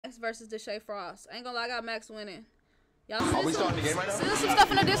Max versus Deshae Frost. I ain't gonna lie, I got Max winning. Y'all Are we starting the game right now? send some stuff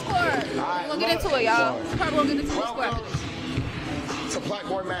in the Discord. We're gonna get into it, y'all. Probably gonna get into Discord. So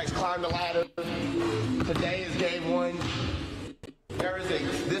PlaqueBoyMax climbed the ladder. Today is game 1.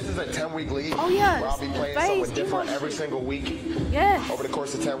 This is a 10-week league. Oh yeah. Where I'll be playing someone different every single week. Yes. Over the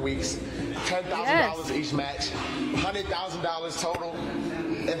course of 10 weeks. $10,000 each match. $100,000 total.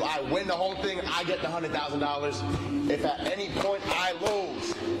 If I win the whole thing, I get the $100,000. If at any point I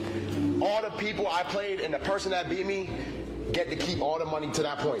lose, all the people I played and the person that beat me get to keep all the money to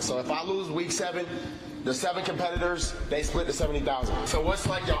that point. So if I lose week 7, the 7 competitors, they split the $70,000. So what's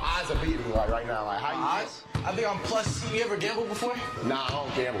like your odds of beating me right now? Like how you odds? I think I'm plus. You ever gambled before? Nah, I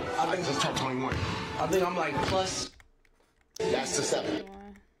don't gamble. I think just turn 21. I think I'm like plus. That's the 7.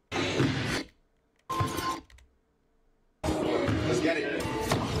 Let's get it.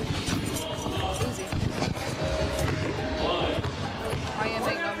 Why you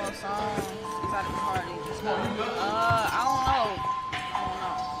make no more songs? You gotta be party. Just go. I don't know.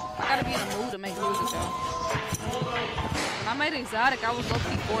 I gotta be in the mood to make music though. When I made Exotic, I was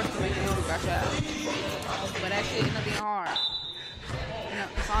low-key forced to make music, I tried. But that shit ended up being hard.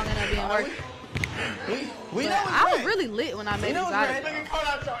 The song ended up being work. I was really lit when I made Exotic.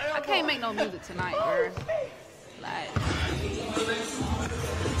 I can't make no music tonight, girl. Like, I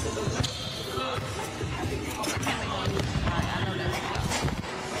can't make no music tonight. I know that.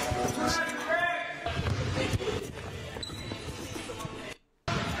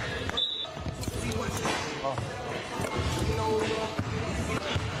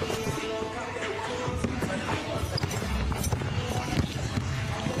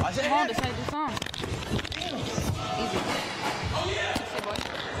 Come on, Deshae, do song. Easy.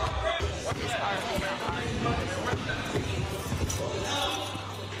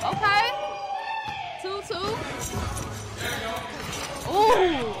 Okay. 2-2.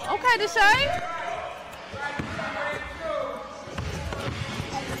 Ooh. Okay, Deshae.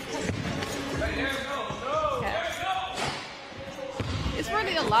 Okay. It's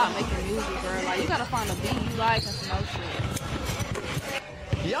really a lot making music, bro. Like, you gotta find a beat you like and some other shit.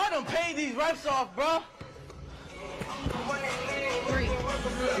 Y'all done paid these reps off, bro. 3. You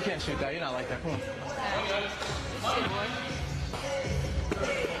can't shoot that. You're not like that. Come on. Shit, boy.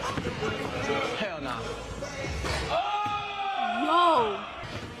 Hell nah. Yo.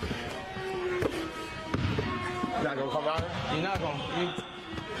 You're not gonna come out here? You're not gonna.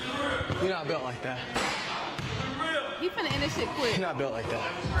 You're not built like that. He finna end this shit quick. You're not built like that.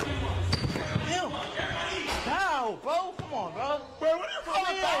 Hell. How, bro? Come on, bro. Bro, what are you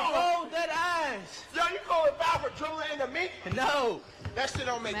calling foul? Bro, that ass. Yo, you calling foul for dribbling into me? No. That shit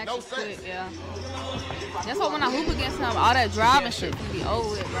don't make Max no is sense. quick, yeah. That's why when I hoop against him, all that driving shit can be over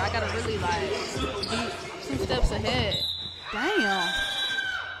with, bro. I gotta really, like, be 2 steps ahead. Damn.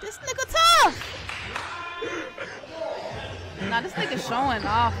 This nigga tough. Nah, this nigga showing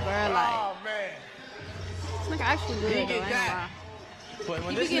off, bro. Like, Oh, man. this nigga actually good, though. I ain't gonna lie. But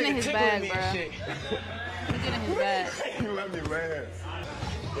when He this be getting in nigga his bag, tickling me bro. and shit. He get in his bag. You let me, man.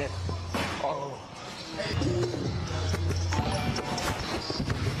 Yeah. Oh.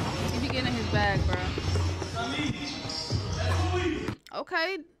 He be getting in his bag, bro. Okay,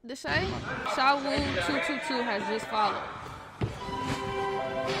 Deshae. Shawu222 has just followed.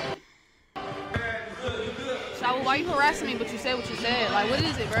 Shawu, why you harassing me? But you said what you said. Like, what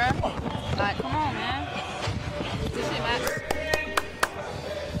is it, bro? Like, come on, man. This shit, Max.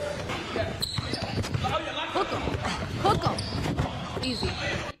 Hook him. Hook him. Easy.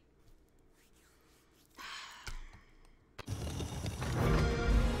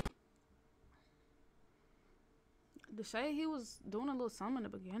 Deshae, he was doing a little something in the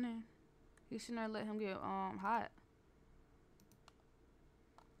beginning. He shouldn't have let him get hot.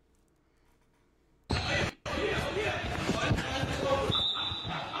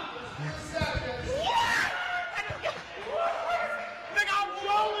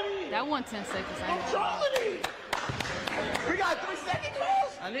 That one 10 seconds. I'm trolling you. We got 3 second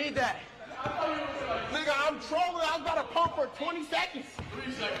calls? I need that. Nigga, I'm trolling. I was about to pump for 20 seconds.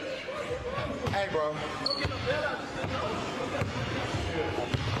 3 seconds. Hey, bro.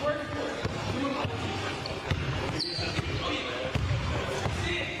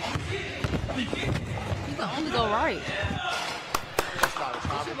 You can only go right. That's not a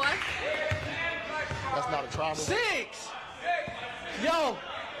travel. That's not a travel. 6. Yo,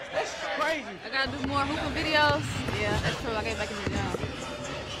 that's crazy. I gotta do more hooping videos. Yeah, that's true. I get back in the gym.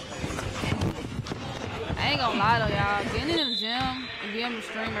 I ain't gonna lie though, y'all. Getting in the gym and being able to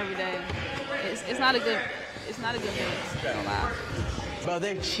stream every day, it's not a good mix. I ain't gonna lie. Bro,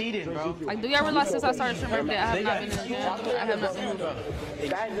 they're cheating, bro. Like, do y'all realize since I started streaming every day, I have not been in the gym? I have not been hooping.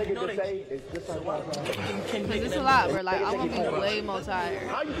 That nigga Deshae is just like Cause it's a lot, bro. Like, I'm gonna be way more tired.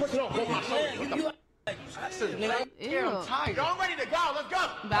 how you pushing off both my shoulders? What the fuck? I'm tired. Yo, I'm ready to go. Let's go.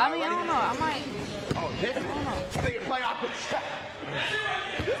 But I mean, I don't know. I might. Oh, this nigga play off the set.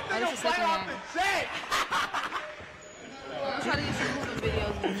 This nigga play off the set. I'm trying to get some hooping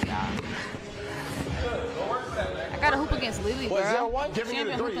videos with y'all. I got to hoop against Lily, bro. Give me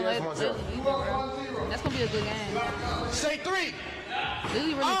the 3. Lily, bro. That's gonna be a good game. Say 3.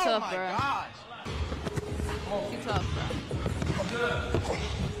 Lily really tough, bro. Gosh. She tough, bro.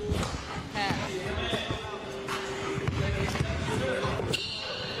 Yeah.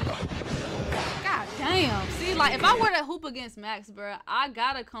 God damn. See, like, if I were to hoop against Max, bro, I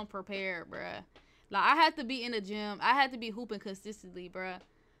gotta come prepared, bro. Like, I had to be in the gym. I had to be hooping consistently, bro,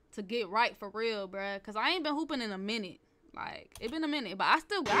 to get right for real, bro. Because I ain't been hooping in a minute. Like, it been a minute, but I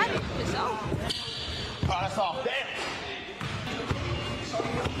still got it, for sure. Oh, that's off. Damn.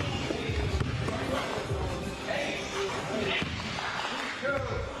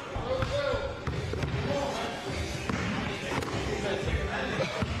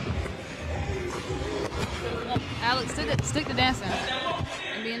 Alex, stick to dancing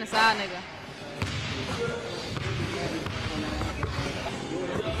and being a side nigga.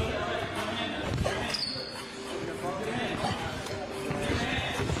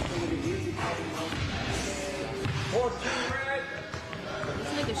 This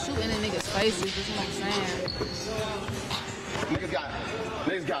nigga shooting in niggas' faces, that's what I'm saying.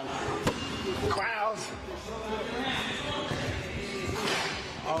 Niggas got crowds.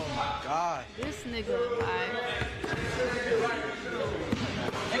 Oh my God. This nigga, like.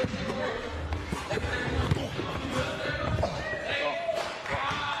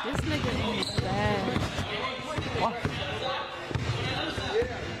 This nigga is bad. What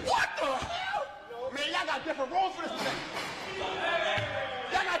the hell? Man, y'all got different rules for this thing.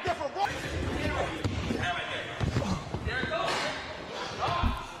 Y'all got different rules.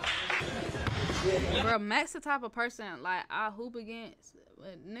 Bro, Max the type of person, like, I hoop against,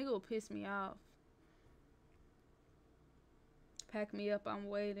 but nigga will piss me off. Pack me up, I'm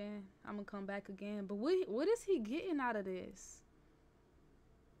waiting. I'm gonna come back again. But what is he getting out of this?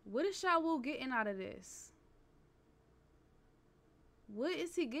 What is Shawu getting out of this? What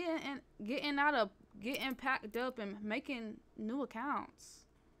is he getting out of getting packed up and making new accounts?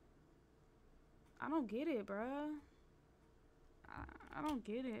 I don't get it, bruh. I don't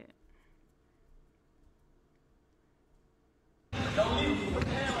get it.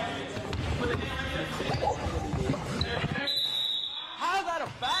 How's that a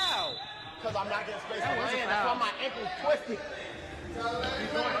foul? Because I'm not getting space on my hand. That's why my ankle's twisted.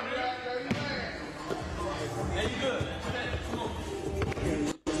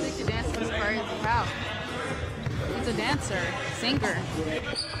 Stick to dancing is crazy. How? He's a dancer, singer,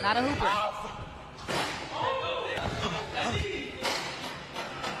 not a hooper.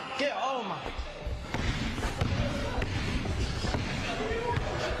 Yeah, oh my.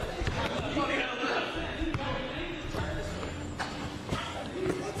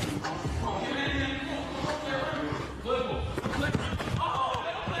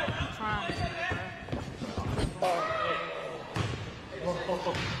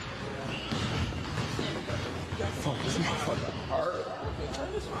 Fuck, this motherfucker hurt.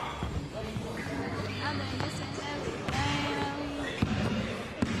 I've been missing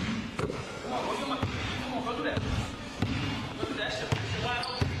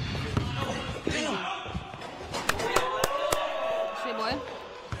shit, boy.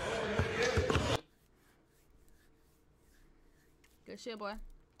 Good shit, boy.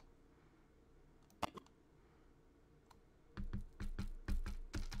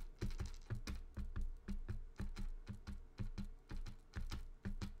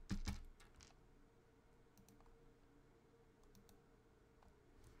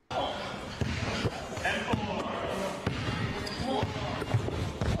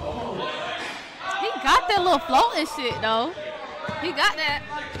 Got that little floating shit though. He got that.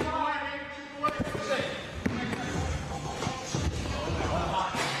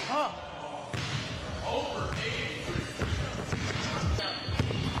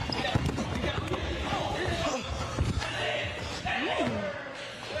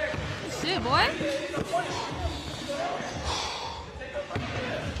 Shit, boy.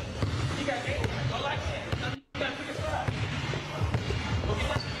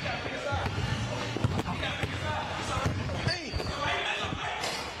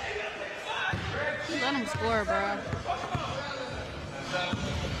 Let him score, bro.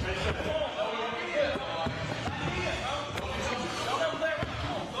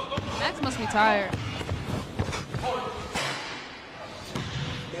 me tired.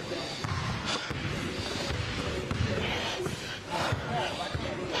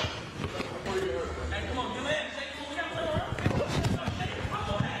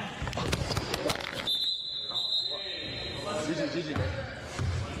 GG, man.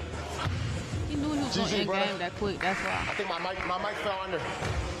 He knew he was going to end game that quick, that's why. I think my mic fell under.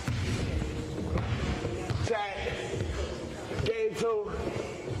 Chat. Game 2.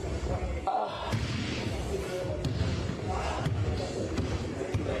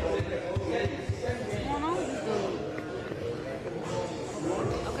 What's going on with this dude?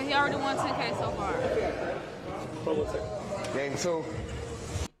 Okay, he already won 10K so far. Game 2.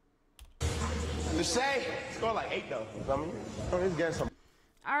 Deshae scored like 8 though. I mean, he's getting some.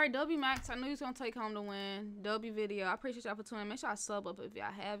 Alright, BbyMax, I knew he was gonna take home the win. W video. I appreciate y'all for tuning in. Make sure y'all sub up if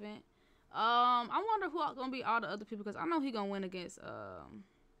y'all haven't. I wonder who are gonna be all the other people because I know he gonna win against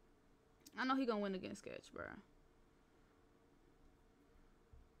Sketch, bro.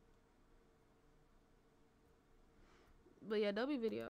 But yeah, W video.